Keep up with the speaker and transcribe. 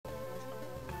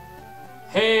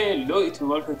Hello, it's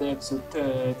welcome to episode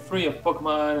 3 of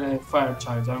Pokemon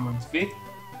FireChallenge. I'm on TV.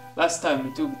 Last time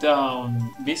we took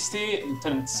down Misty,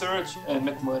 Lieutenant Surge, and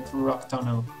met my way through Rock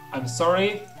Tunnel. I'm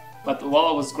sorry, but while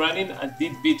I was grinding, I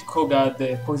did beat Koga,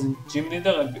 the Poison Gym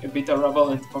Leader. I beat a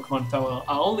Rebel into Pokemon Tower.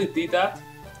 I only did that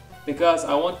because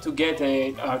I want to get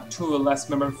our two last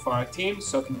members for our team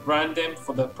so I can grind them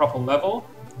for the proper level.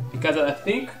 Because I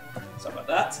think, sorry about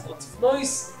that, lots of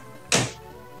noise.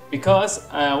 Because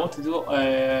I want to do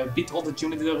beat all the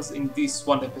gym leaders in this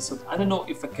one episode. I don't know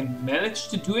if I can manage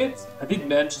to do it. I did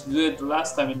manage to do it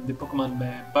last time in the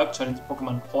Pokemon Bug Challenge,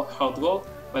 Pokemon Hard World,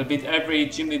 where I beat every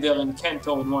gym leader in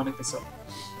Kanto in one episode.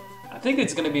 I think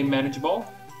it's gonna be manageable.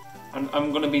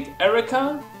 I'm gonna beat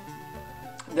Erica.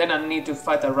 Then I need to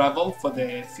fight a rival for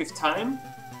the 5th time.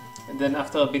 And then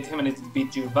after I beat him, I need to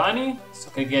beat Giovanni, so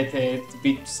I can get to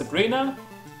beat Sabrina.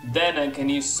 Then I can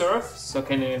use Surf, so I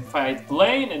can fight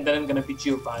Blaine, and then I'm gonna beat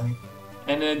Giovanni.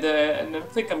 And I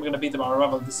think I'm gonna beat my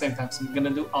rival at the same time, so I'm gonna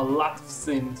do a lot of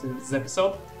scenes in this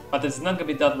episode, but it's not gonna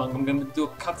be that long. I'm gonna do a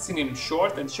cutscene in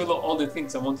short and show you all the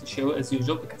things I want to show as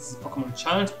usual, because it's a Pokemon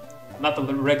challenge, not a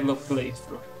regular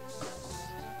playthrough.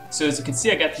 So as you can see,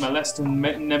 I got my last two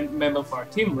members of our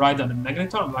team, Rhydon and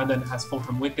Magneton. Rhydon has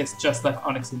full-time weakness just like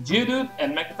Onix and Geodude,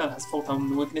 and Magneton has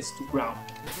full-time weakness to ground.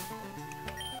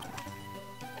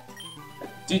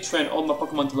 I did train all my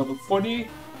Pokemon to level 40,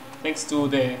 thanks to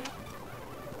the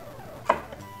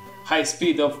high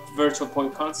speed of Virtual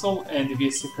Point Console and the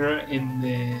VS Seeker in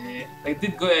the... I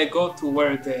did go to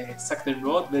where the second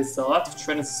road, there's a lot of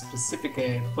trainers specific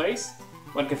place.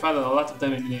 One can find a lot of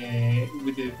them in,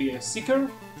 with the VS Seeker.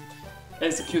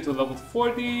 Execute to level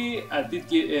 40, I did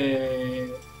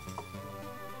get...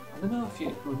 I don't know if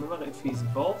you remember if he's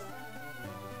evolved.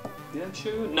 Did I show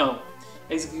you? No.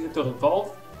 Execute to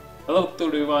evolve. Level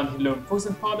 31 he learned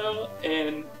Poison Powder,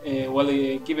 and while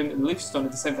he gave him Leaf Stone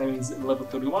at the same time he's level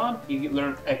 31, he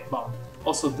learned Egg Bomb.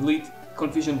 Also delete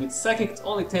Confusion with Psychic, it's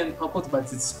only 10 output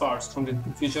but it's far stronger than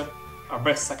Confusion, our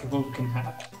best Psychic move we can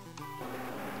have.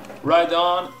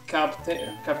 Rhydon,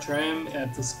 capture him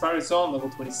at the Safari Zone, level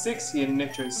 26, he in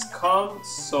nature is Calm,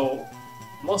 so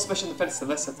more special defense and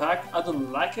less attack. I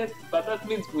don't like it, but that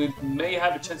means we may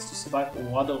have a chance to survive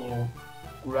water or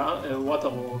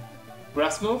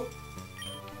grass move.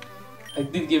 I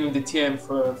did give him the TM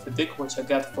for Dick, which I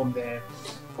got from the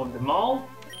mall,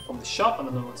 from the shop, I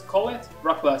don't know what to call it.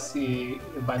 Rock Blast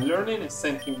by learning, and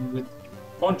same thing with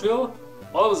Pond Drill.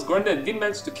 While I was grinding, I did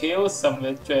manage to KO some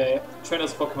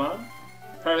trainers Pokemon.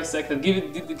 Parasect, I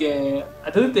did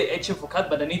the HM for cut,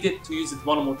 but I needed to use it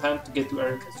one more time to get to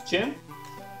Erica's gym.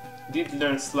 Did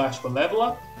learn Slash for level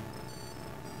up.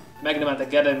 Magnemite, I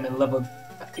got him in level,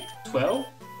 I think 12?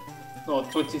 No,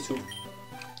 22.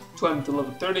 12 to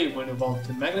level 30 when evolved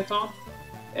to Magneton,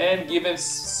 and give him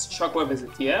Shockwave as a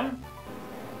TM.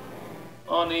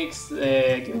 Onix,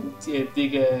 give him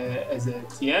Dig as a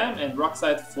TM, and Rock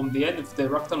Slide from the end of the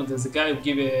Rock Tunnel. There's a guy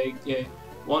who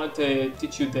wanted to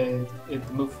teach you the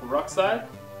move for Rock Slide,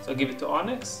 so I give it to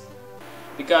Onix.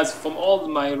 Because from all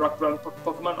my Rock Ground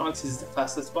Pokemon, Onix is the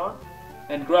fastest one.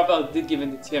 And Gravel did give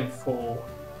him the TM for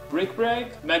Brick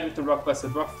Break, Magneton, Rock Blast,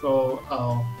 and Rock Throw.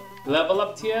 Level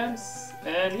up TMs,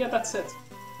 and yeah, that's it.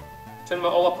 Turn my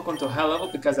all up Pokemon to high level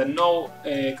because I know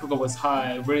Koga was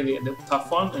high, really a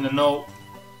tough one, and I know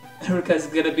Erica is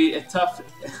gonna be a tough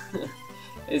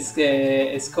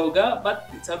as Koga,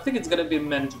 but I think it's gonna be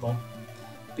manageable.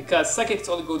 Because Psychic's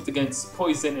only good against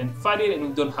Poison and Fighting, and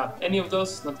we don't have any of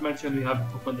those, not to mention we have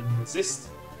a Pokemon that resist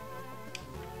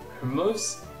her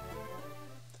moves.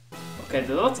 Okay,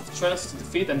 there are lots of trainers to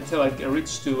defeat until I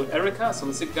reach to Erica, so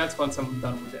let's see guys once I'm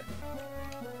done with it.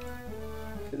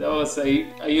 Okay, that was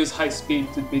I use high speed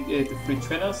to beat the 3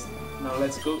 trainers. Now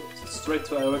let's go straight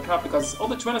to Erica because all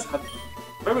the trainers have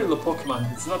very low Pokemon,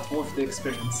 it's not worth the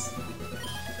experience.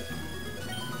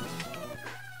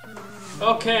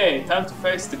 Okay, time to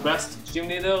face the grass gym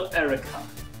leader Erica.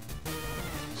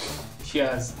 She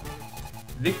has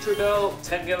Victreebel,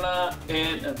 Tangela,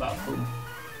 and a Vaporeon.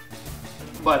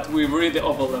 But we really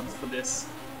overlapped for this.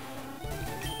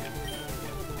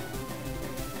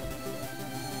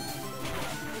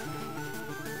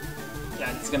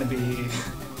 Yeah, it's gonna be...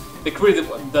 the crit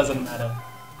doesn't matter.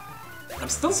 I'm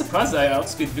still surprised I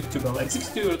outspeed Victreebel. Like,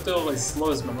 Victreebel is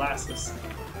slow as molasses.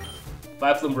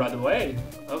 Vileplume right away.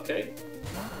 Okay.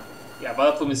 Yeah,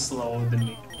 Vileplume is slower than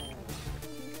me.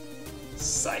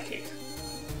 Psychic.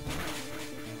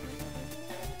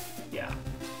 Yeah.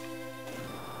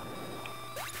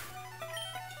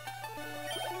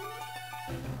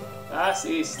 Last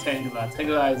is Tangela.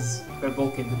 Tangela is very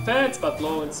bulky in defense, but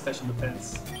low in special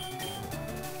defense.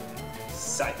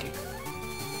 Psychic.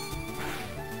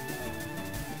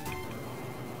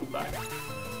 back.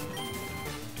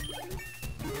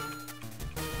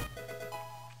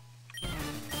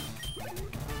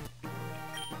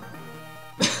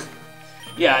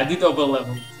 Yeah, I did over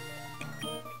level.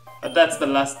 But that's the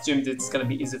last gym that's gonna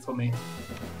be easy for me.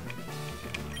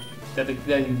 The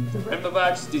Rainbow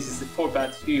Badge, this is the 4th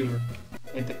badge here.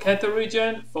 In the Kanto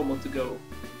region, 4 more to go.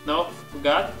 No,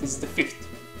 forgot, this is the 5th.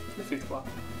 The 5th one.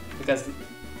 Because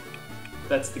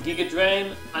that's the Giga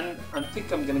Drain, and I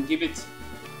think I'm gonna give it...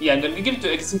 Yeah, I'm gonna give it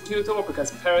to Executor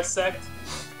because Parasect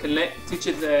can teach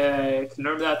it, can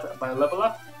learn that by level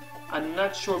up. I'm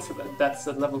not sure if that's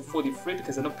at level 43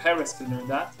 because I know Paras can learn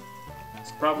that.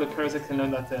 So probably Parasect can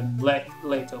learn that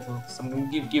later. So I'm gonna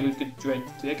give a good drain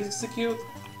to Execute.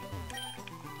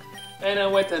 And I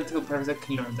wait until Parasect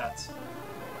can learn that.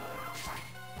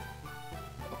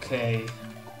 Okay.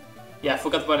 Yeah, I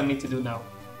forgot what I need to do now.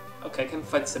 Okay, I can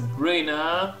fight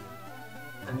Sabrina.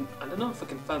 And I don't know if I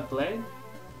can find Blaine.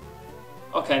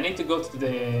 Okay, I need to go to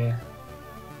the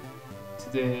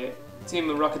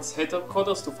Team Rocket's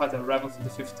headquarters to fight a rival for the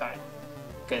 5th time.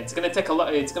 Okay, it's gonna take a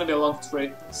lot. It's gonna be a long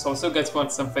trip, so still guys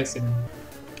want some facing him.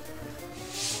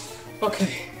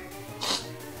 Okay.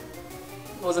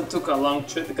 It wasn't took a long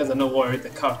trip because I know where the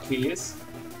car key is.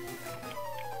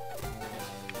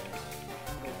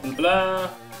 Blah.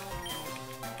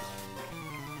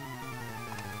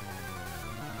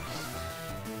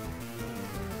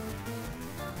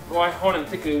 Rhyhorn, I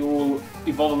think it will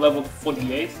evolve a level to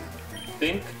 48, I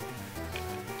think.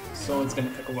 So it's gonna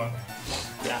take a while.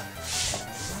 Yeah.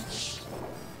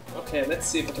 Okay, let's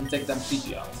see if I can take that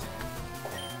PG out.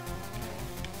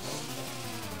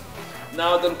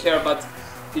 Now I don't care about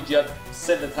PG out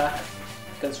set attack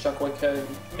because Shockwave can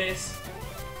miss.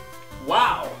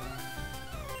 Wow!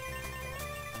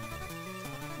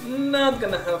 Not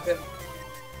gonna help him.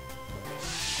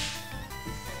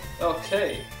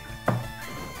 Okay.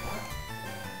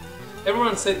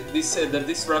 Everyone said that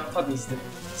this rock pad is the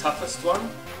toughest one.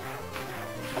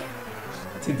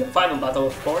 I think the final battle,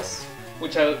 of course,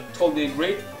 which I totally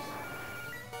agree.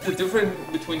 The difference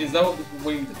between the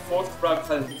 4th rock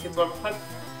pad and the 5th rock pad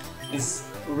is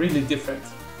really different.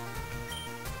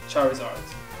 Charizard.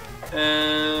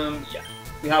 Yeah.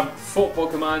 We have 4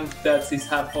 Pokemon that is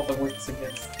half of the weakness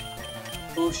against.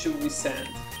 Who should we send?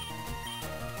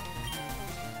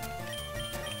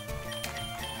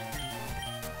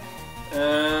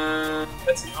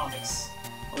 Let's see Onyx.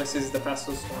 Onyx is the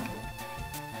fastest one.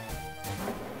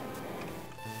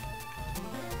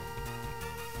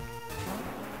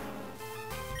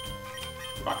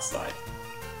 Rock Slide.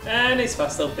 And it's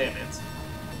faster, damn it.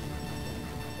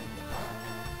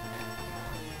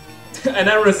 And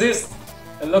I resist!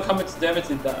 And look how much damage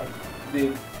it does.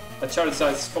 The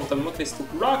Charizard's Phantom Mucus took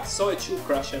rock, so it should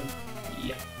crush him.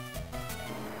 Yeah.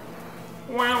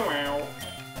 Wow wow.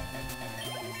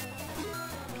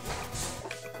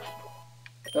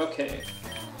 Okay.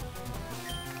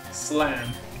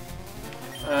 Slam.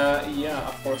 Yeah,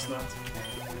 of course not.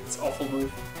 It's awful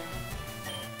move.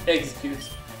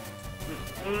 Execute.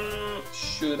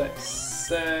 Should I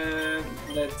send...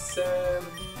 Let's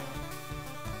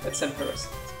send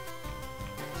Parasite.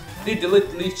 The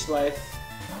delete Leech Life.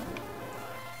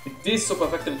 This super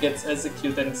effective gets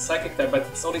executed and Psychic type, but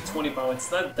it's only 20 power, it's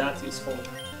not that useful.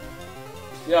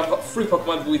 You have 3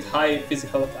 Pokemon with high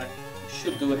physical attack. You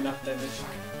should do enough damage.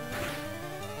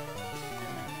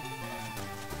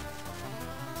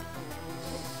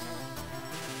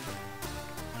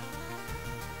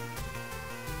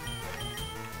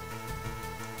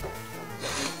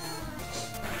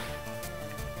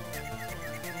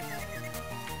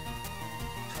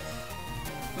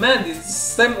 Man, this is the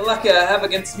same luck I have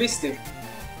against Misty.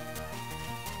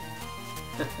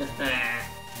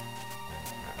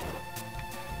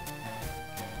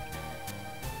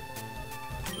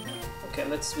 Okay,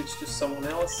 let's switch to someone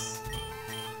else.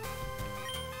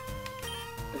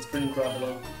 Let's bring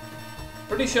Graveler.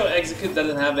 Pretty sure Execute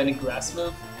doesn't have any grass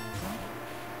move.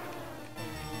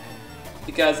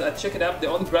 Because I checked it out, the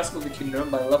only grass move we can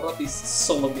learn by level up is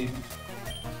Solar Beam.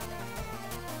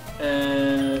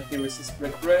 Here is this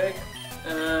Break.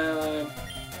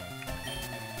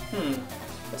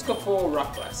 Let's go for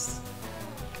Rock Blast.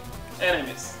 And I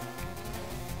miss.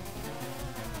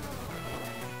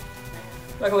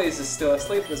 Luckily, he's still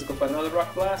asleep. Let's go for another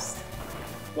Rock Blast.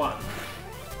 1,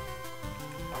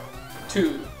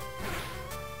 2,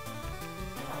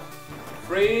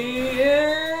 3,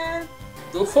 and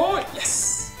 4.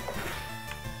 Yes!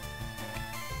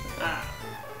 Ah.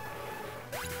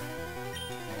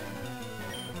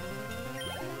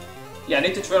 Yeah, I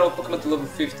need to train all Pokemon to level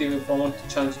 50 if I want to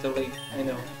challenge the league. I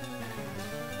know.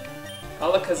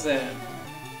 Alakazam.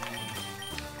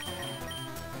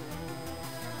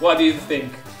 What do you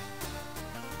think?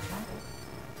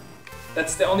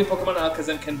 That's the only Pokemon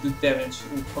Alakazam can do damage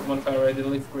in Pokemon Fire Red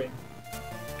and Leaf Green.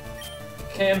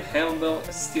 Can handle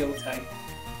a Steel type.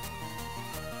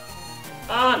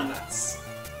 Ah, nuts.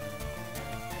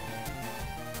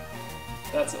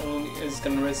 That's only is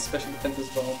gonna raise special defense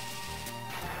as well.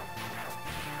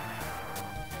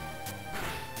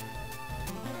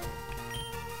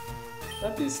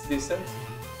 That is decent.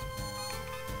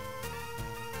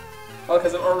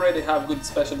 Alakazam already have good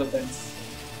special defense.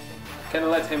 Can I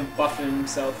let him buff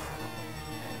himself?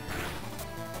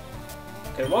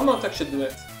 Okay, one more attack should do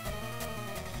it.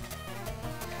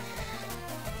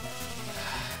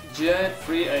 Jet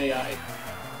free AI.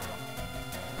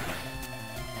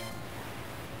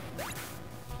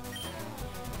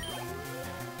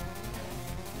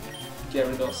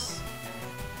 Gyarados.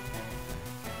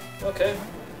 Okay.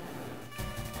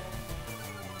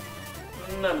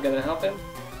 Not gonna help him.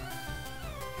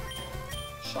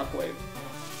 Shockwave.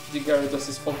 The Gyarados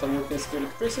is spontaneous weakness to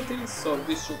electricity, so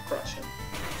this should crush him.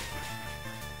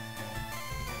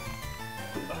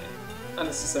 Goodbye.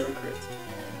 Unnecessary crit.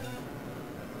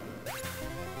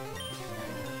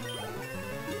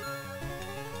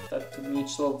 That to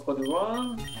reach level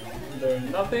 41.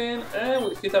 Learn nothing, and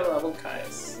we hit our rival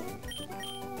Kai's.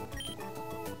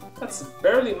 That's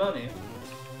barely money.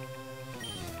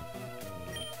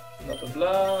 Blah blah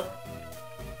blah.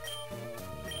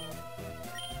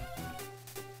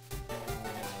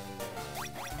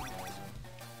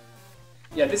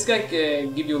 Yeah, this guy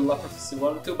can give you a lot if you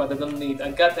want to, but I don't need.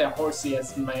 I got a Horsey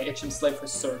as my HM slave for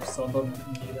Surf, so I don't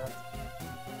need that.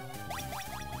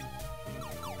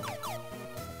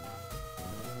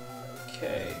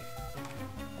 Okay.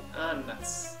 Ah,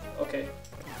 nuts. Okay.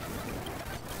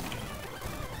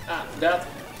 Ah, that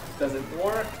doesn't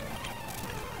work.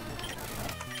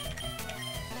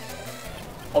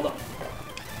 Hold on.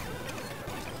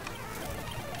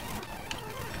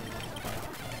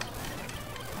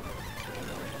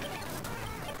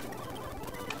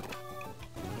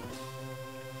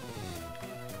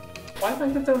 Why am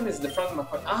I determining this? The front of my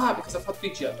card? Ah, because I thought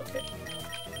Pidgeot, okay.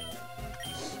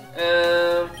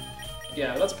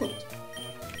 Yeah, let's put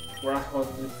Warahon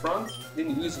in front.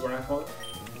 Didn't use Warahon.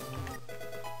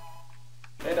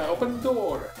 And I open the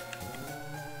door.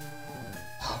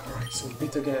 Alright, so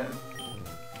beat again.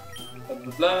 Blah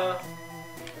blah blah.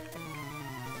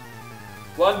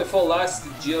 One before last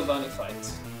Giovanni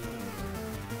fight.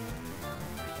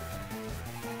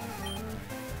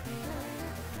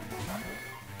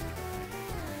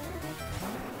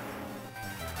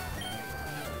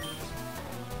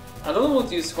 I don't want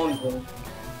to use Hornbill.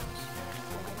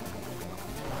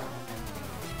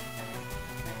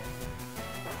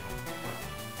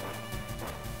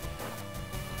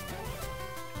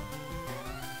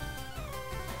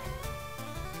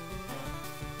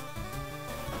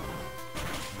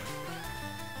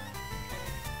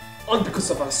 All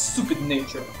because of our stupid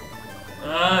nature.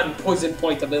 And poison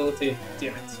point ability.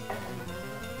 Damn it.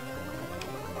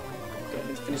 Okay,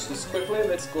 let's finish this quickly.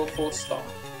 Let's go for stop.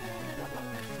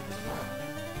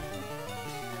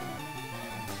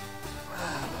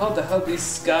 How the hell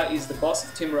this guy is the boss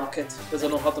of Team Rocket?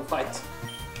 Doesn't know how to fight.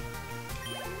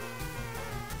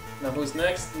 Now who's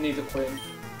next? Nidoqueen.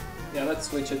 Yeah, let's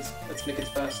switch it. Let's make it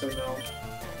faster now.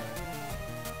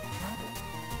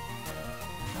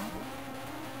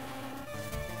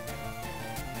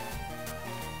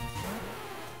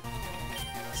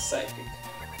 Psychic.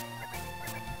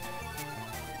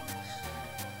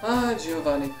 Ah,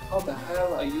 Giovanni, how the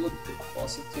hell are you the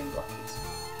boss of Team Rocket?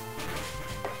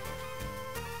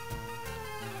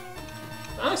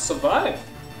 I survived!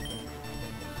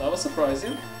 That was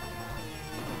surprising.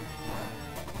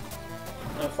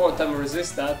 I thought I would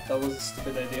resist that, that was a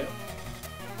stupid idea.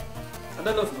 I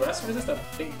don't know if grass resists, I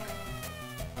think.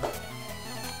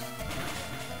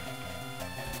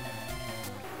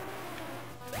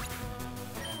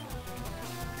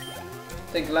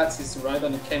 I think Lats is right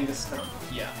on the Kangaskhan.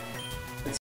 Yeah.